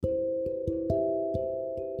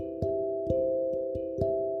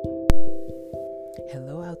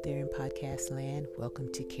Hello out there in podcast land.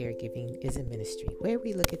 Welcome to Caregiving is a Ministry, where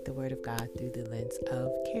we look at the Word of God through the lens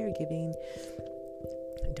of caregiving.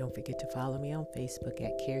 And don't forget to follow me on Facebook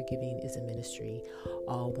at Caregiving is a Ministry,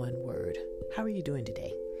 all one word. How are you doing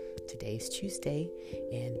today? Today's Tuesday,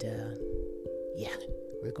 and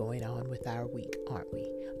we're going on with our week, aren't we?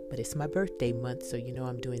 But it's my birthday month, so you know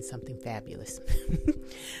I'm doing something fabulous.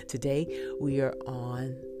 Today we are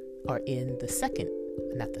in the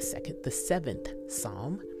seventh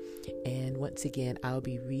Psalm. And once again, I'll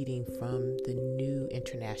be reading from the New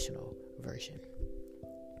International Version.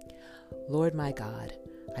 Lord my God,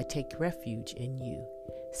 I take refuge in you.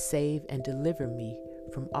 Save and deliver me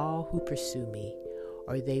from all who pursue me,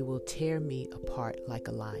 or they will tear me apart like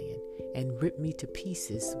a lion and rip me to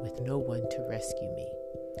pieces with no one to rescue me.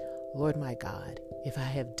 Lord my God, if I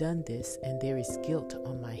have done this and there is guilt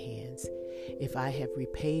on my hands, if I have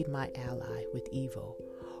repaid my ally with evil,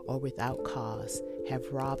 or without cause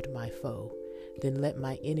have robbed my foe, then let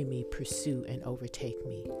my enemy pursue and overtake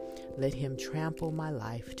me. Let him trample my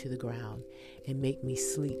life to the ground and make me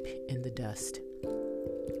sleep in the dust.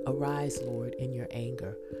 Arise, Lord, in your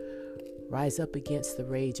anger. Rise up against the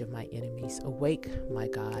rage of my enemies. Awake, my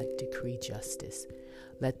God, decree justice.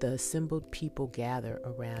 Let the assembled people gather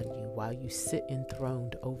around you while you sit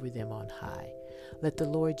enthroned over them on high. Let the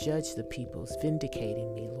Lord judge the peoples,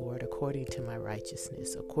 vindicating me, Lord, according to my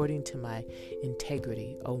righteousness, according to my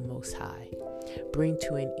integrity, O Most High. Bring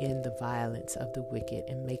to an end the violence of the wicked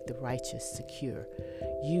and make the righteous secure.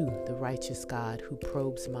 You, the righteous God, who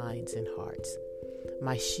probes minds and hearts.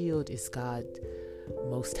 My shield is God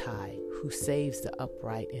Most High, who saves the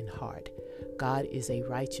upright in heart. God is a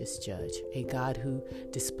righteous judge, a God who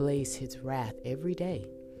displays his wrath every day.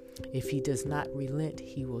 If he does not relent,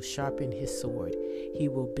 he will sharpen his sword. He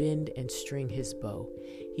will bend and string his bow.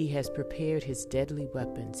 He has prepared his deadly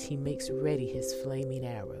weapons. He makes ready his flaming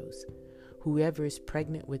arrows. Whoever is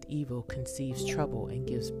pregnant with evil conceives trouble and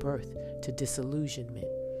gives birth to disillusionment.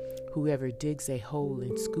 Whoever digs a hole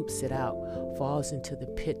and scoops it out falls into the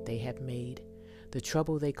pit they have made. The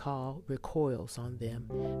trouble they call recoils on them.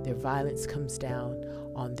 Their violence comes down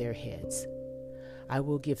on their heads. I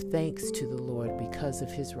will give thanks to the Lord because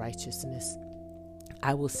of his righteousness.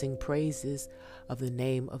 I will sing praises of the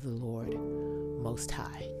name of the Lord Most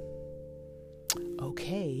High.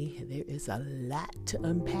 Okay, there is a lot to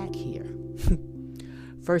unpack here.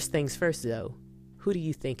 First things first, though, who do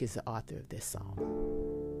you think is the author of this psalm?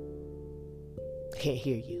 Can't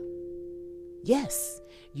hear you. Yes,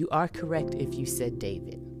 you are correct if you said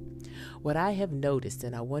David. What I have noticed,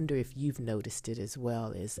 and I wonder if you've noticed it as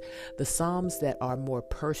well, is the Psalms that are more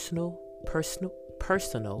personal,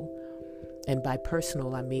 and by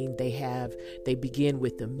personal I mean they begin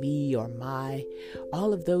with the me or my.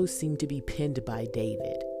 All of those seem to be penned by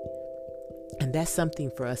David. And that's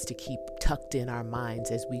something for us to keep tucked in our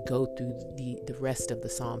minds as we go through the rest of the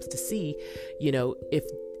Psalms to see,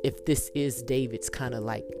 if this is David's kind of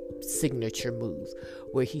like signature move,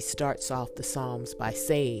 where he starts off the Psalms by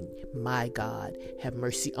saying, my God, have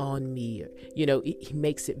mercy on me. Or, he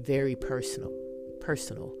makes it very personal.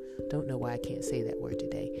 Don't know why I can't say that word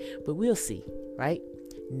today, but we'll see, right?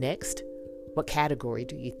 Next, what category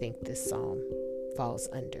do you think this psalm falls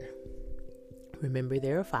under? Remember,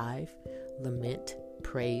 there are 5: lament,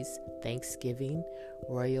 praise, thanksgiving,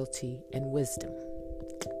 royalty, and wisdom.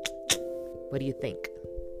 What do you think?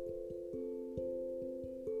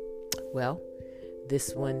 Well,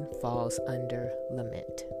 this one falls under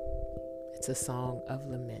lament. It's a song of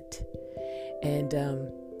lament. And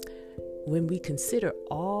when we consider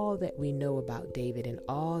all that we know about David and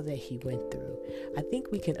all that he went through, I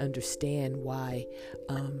think we can understand why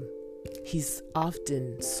he's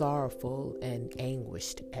often sorrowful and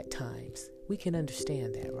anguished at times. We can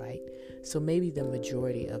understand that, right? So maybe the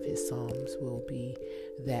majority of his psalms will be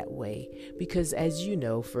that way. Because as you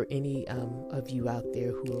know, for any of you out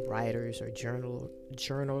there who are writers or journalers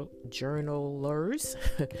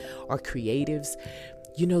or creatives,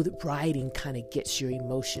 that writing kind of gets your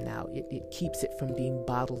emotion out. It keeps it from being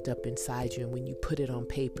bottled up inside you. And when you put it on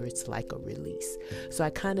paper, it's like a release. So I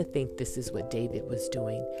kind of think this is what David was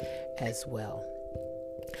doing as well.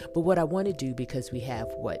 But what I want to do, because we have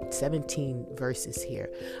 17 verses here,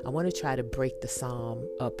 I want to try to break the psalm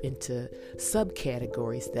up into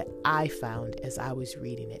subcategories that I found as I was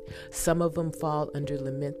reading it. Some of them fall under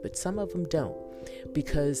lament, but some of them don't,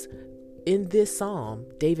 because in this psalm,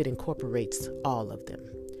 David incorporates all of them.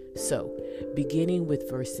 So, beginning with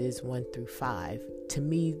verses 1 through 5, to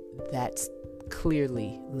me, that's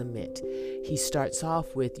clearly lament. He starts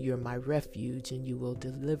off with, "You're my refuge and you will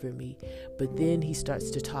deliver me." But then he starts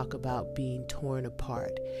to talk about being torn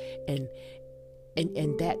apart. And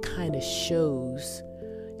that kind of shows,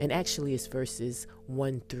 and actually it's verses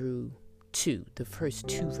 1 through 2, the first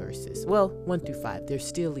 2 verses. Well, 1 through 5, they're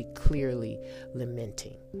still clearly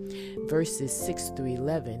lamenting. Verses 6 through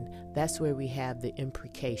 11, that's where we have the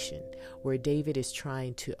imprecation, where David is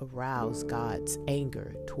trying to arouse God's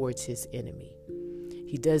anger towards his enemy.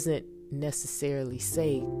 He doesn't necessarily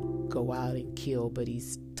say, "Go out and kill," but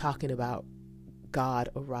he's talking about, "God,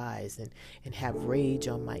 arise and have rage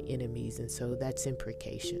on my enemies." And so that's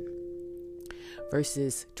imprecation.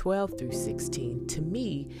 Verses 12 through 16, to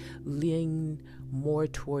me, lean more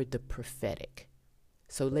toward the prophetic.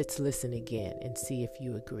 So let's listen again and see if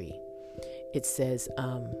you agree. It says,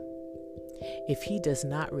 if he does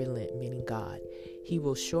not relent, meaning God, he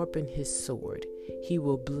will sharpen his sword. He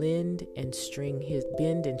will bend and string his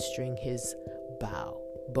bow.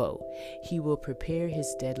 He will prepare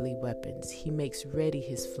his deadly weapons. He makes ready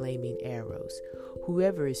his flaming arrows.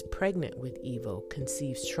 Whoever is pregnant with evil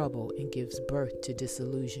conceives trouble and gives birth to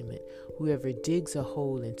disillusionment. Whoever digs a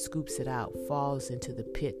hole and scoops it out falls into the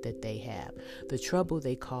pit that they have. The trouble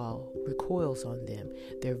they call recoils on them.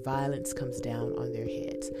 Their violence comes down on their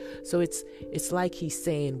heads. So it's like he's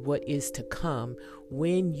saying what is to come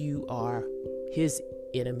when you are his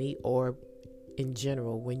enemy, or in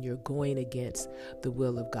general, when you're going against the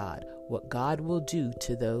will of God, what God will do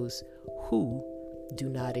to those who do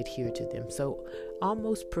not adhere to them. So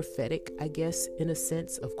almost prophetic, I guess, in a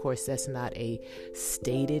sense. Of course, that's not a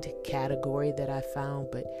stated category that I found,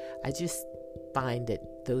 but I just find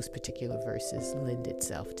that those particular verses lend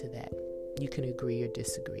itself to that. You can agree or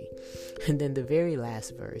disagree. And then the very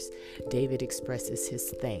last verse, David expresses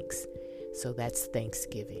his thanks. So that's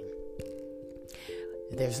thanksgiving.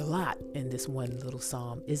 There's a lot in this one little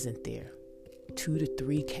psalm, isn't there? 2 to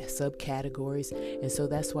 3 subcategories. And so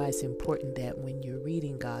that's why it's important that when you're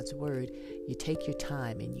reading God's word, you take your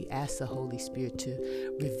time and you ask the Holy Spirit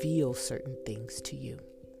to reveal certain things to you.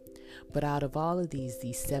 But out of all of these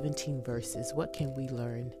 17 verses, what can we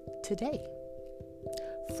learn today?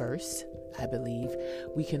 First, I believe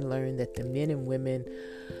we can learn that the men and women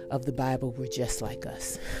of the Bible were just like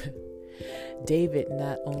us. David,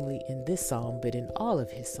 not only in this psalm, but in all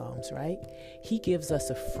of his psalms, right? He gives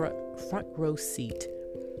us a front row seat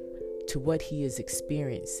to what he is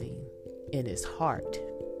experiencing in his heart.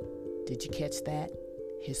 Did you catch that?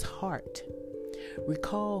 His heart.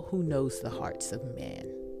 Recall who knows the hearts of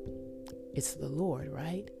man. It's the Lord,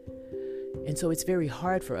 right? And so it's very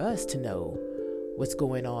hard for us to know what's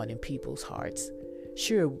going on in people's hearts.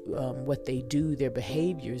 Sure, what they do, their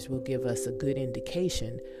behaviors will give us a good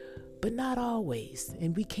indication, but not always.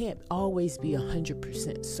 And we can't always be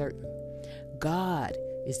 100% certain. God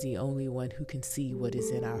is the only one who can see what is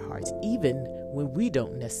in our hearts, even when we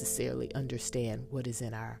don't necessarily understand what is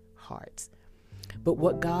in our hearts. But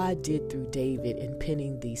what God did through David in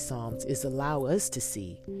penning these Psalms is allow us to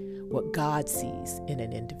see what God sees in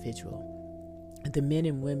an individual. The men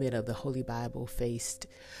and women of the Holy Bible faced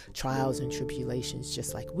trials and tribulations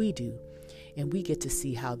just like we do. And we get to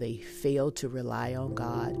see how they failed to rely on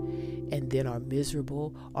God and then are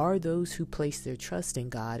miserable, or those who place their trust in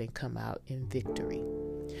God and come out in victory.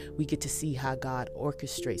 We get to see how God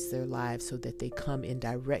orchestrates their lives so that they come in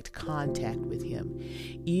direct contact with Him,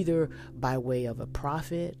 either by way of a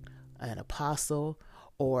prophet, an apostle,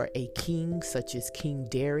 or a king such as King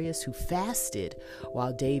Darius, who fasted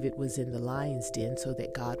while David was in the lion's den so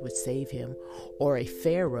that God would save him, or a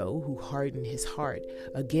Pharaoh who hardened his heart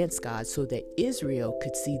against God so that Israel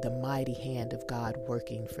could see the mighty hand of God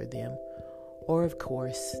working for them, or of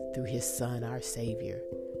course through His Son, our Savior,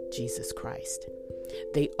 Jesus Christ.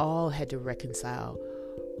 They all had to reconcile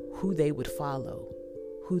who they would follow,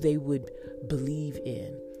 who they would believe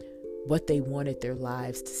in, what they wanted their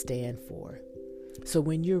lives to stand for. So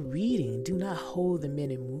when you're reading, do not hold the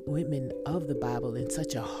men and women of the Bible in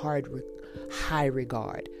such a high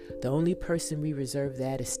regard. The only person we reserve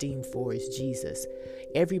that esteem for is Jesus.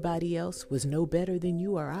 Everybody else was no better than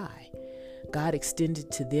you or I. God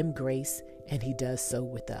extended to them grace, and He does so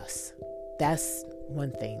with us. That's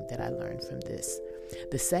one thing that I learned from this.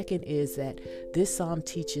 The second is that this psalm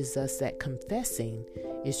teaches us that confessing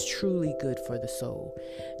is truly good for the soul.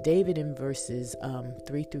 David in verses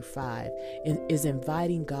 3 through 5 is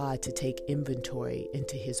inviting God to take inventory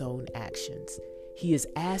into his own actions. He is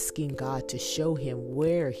asking God to show him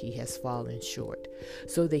where he has fallen short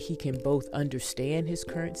so that he can both understand his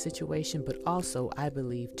current situation, but also, I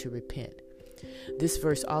believe, to repent. This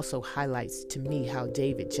verse also highlights to me how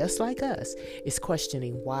David, just like us, is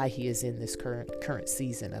questioning why he is in this current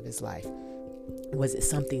season of his life. Was it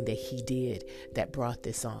something that he did that brought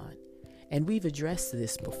this on? And we've addressed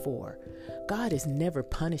this before. God is never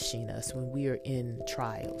punishing us when we are in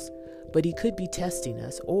trials, but he could be testing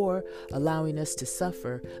us or allowing us to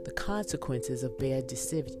suffer the consequences of bad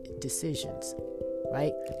decisions,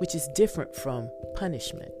 right? Which is different from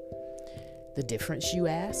punishment. The difference, you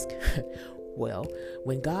ask? Well,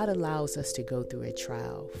 when God allows us to go through a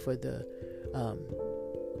trial for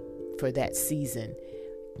that season,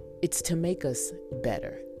 it's to make us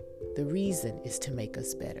better. The reason is to make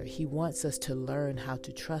us better. He wants us to learn how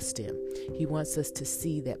to trust him. He wants us to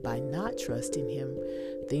see that by not trusting him,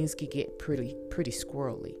 things could get pretty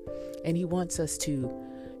squirrely. And he wants us to,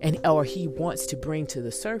 he wants to bring to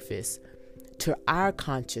the surface, to our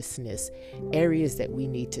consciousness, areas that we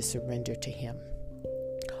need to surrender to him.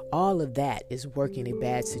 All of that is working a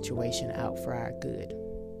bad situation out for our good.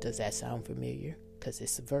 Does that sound familiar? Because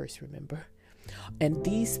it's a verse, remember? And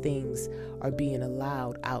these things are being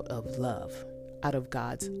allowed out of love, out of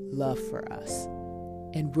God's love for us.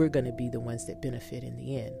 And we're going to be the ones that benefit in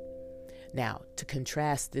the end. Now, to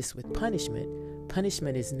contrast this with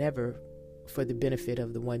punishment is never for the benefit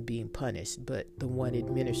of the one being punished, but the one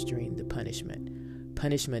administering the punishment.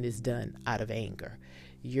 Punishment is done out of anger.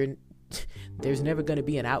 There's never going to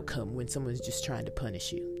be an outcome when someone's just trying to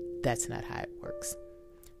punish you. That's not how it works.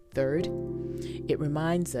 Third,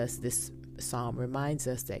 this psalm reminds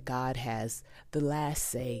us that God has the last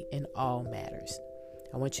say in all matters.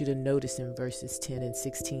 I want you to notice in verses 10 and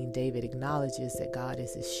 16, David acknowledges that God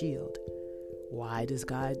is his shield. Why does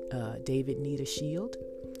David need a shield?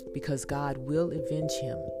 Because God will avenge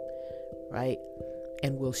him, right?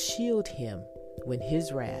 And will shield him when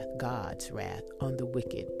his wrath, God's wrath, on the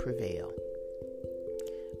wicked prevail.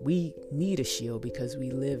 We need a shield because we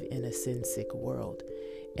live in a sin-sick world.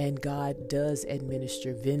 And God does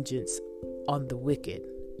administer vengeance on the wicked,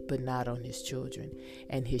 but not on his children.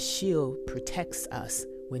 And his shield protects us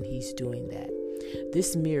when he's doing that.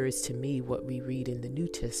 This mirrors to me what we read in the New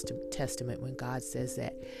Testament when God says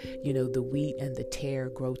that, the wheat and the tare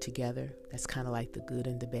grow together. That's kind of like the good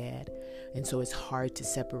and the bad. And so it's hard to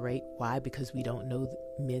separate. Why? Because we don't know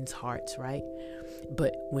men's hearts, right?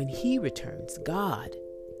 But when he returns, God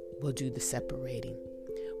will do the separating.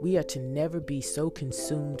 We are to never be so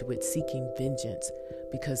consumed with seeking vengeance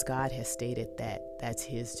because God has stated that that's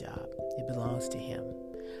his job. It belongs to him.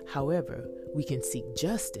 However, we can seek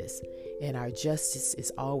justice, and our justice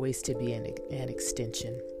is always to be an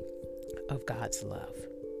extension of God's love.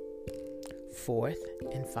 Fourth,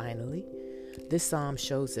 and finally, this psalm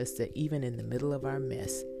shows us that even in the middle of our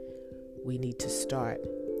mess, we need to start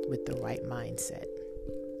with the right mindset.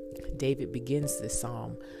 David begins this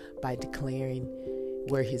psalm by declaring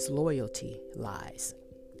where his loyalty lies.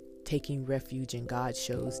 Taking refuge in God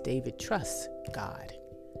shows David trusts God.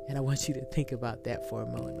 And I want you to think about that for a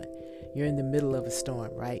moment. You're in the middle of a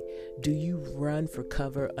storm, right? Do you run for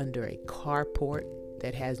cover under a carport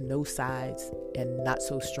that has no sides and not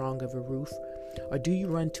so strong of a roof? Or do you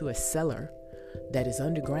run to a cellar that is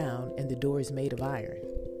underground and the door is made of iron?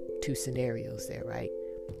 Two scenarios there, right?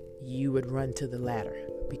 You would run to the latter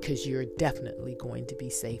because you're definitely going to be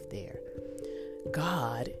safe there.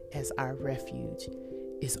 God, as our refuge,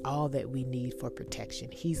 is all that we need for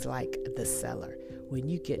protection. He's like the cellar. When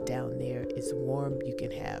you get down there, it's warm. You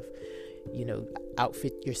can have,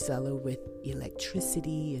 outfit your cellar with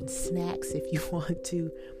electricity and snacks if you want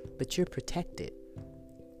to, but you're protected.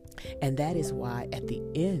 And that is why at the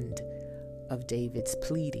end of David's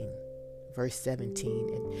pleading, verse 17,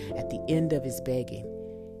 and at the end of his begging,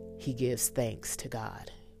 he gives thanks to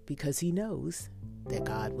God because he knows that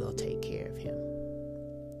God will take care of him.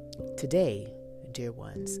 Today, dear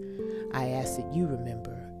ones, I ask that you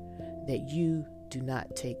remember that you do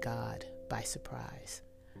not take God by surprise.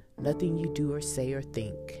 Nothing you do or say or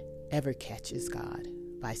think ever catches God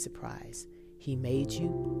by surprise. He made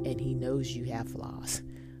you and he knows you have flaws.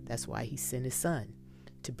 That's why he sent his son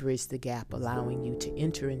to bridge the gap, allowing you to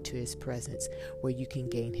enter into his presence where you can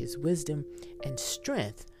gain his wisdom and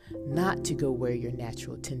strength not to go where your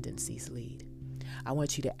natural tendencies lead. I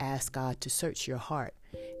want you to ask God to search your heart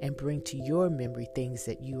and bring to your memory things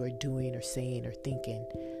that you are doing or saying or thinking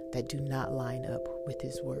that do not line up with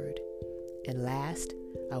his word. And last,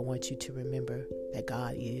 I want you to remember that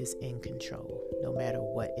God is in control, no matter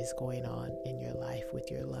what is going on in your life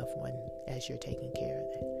with your loved one as you're taking care of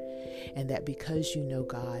it. And that because you know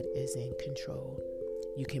God is in control,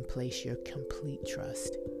 you can place your complete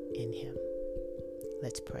trust in him.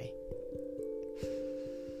 Let's pray.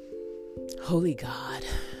 Holy God,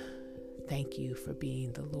 Thank you for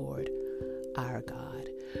being the Lord, our God,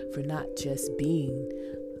 for not just being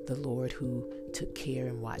the Lord who took care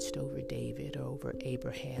and watched over David or over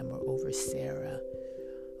Abraham or over Sarah,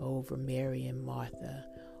 over Mary and Martha,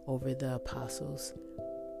 over the apostles,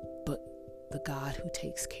 but the God who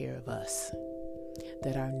takes care of us,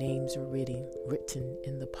 that our names are written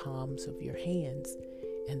in the palms of your hands,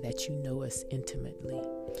 and that you know us intimately,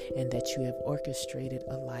 and that you have orchestrated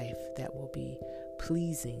a life that will be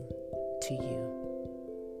pleasing to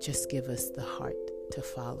you. Just give us the heart to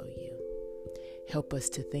follow you. Help us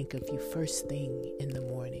to think of you first thing in the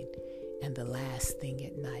morning and the last thing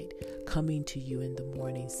at night, coming to you in the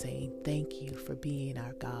morning saying, thank you for being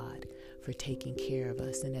our God, for taking care of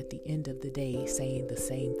us, and at the end of the day saying the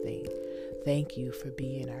same thing. Thank you for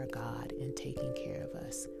being our God and taking care of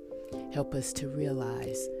us. Help us to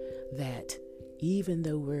realize that even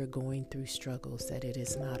though we're going through struggles, that it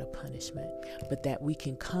is not a punishment, but that we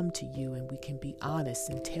can come to you and we can be honest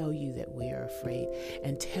and tell you that we are afraid,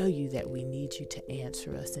 and tell you that we need you to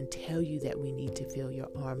answer us, and tell you that we need to feel your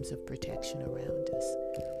arms of protection around us.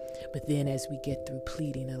 But then as we get through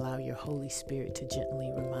pleading, allow your Holy Spirit to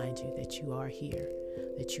gently remind you that you are here,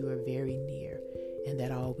 that you are very near, and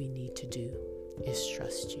that all we need to do is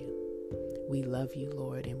trust you. We love you,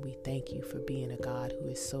 Lord, and we thank you for being a God who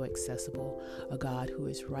is so accessible, a God who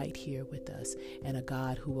is right here with us, and a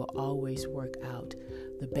God who will always work out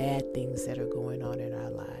the bad things that are going on in our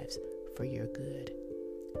lives for your good.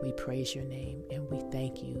 We praise your name, and we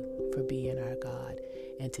thank you for being our God.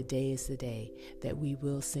 And today is the day that we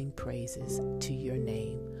will sing praises to your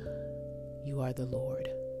name. You are the Lord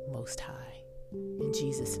Most High. In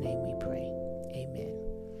Jesus' name we pray. Amen.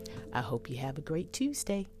 I hope you have a great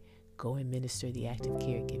Tuesday. Go and minister the act of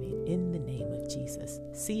caregiving in the name of Jesus.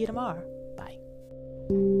 See you tomorrow. Bye.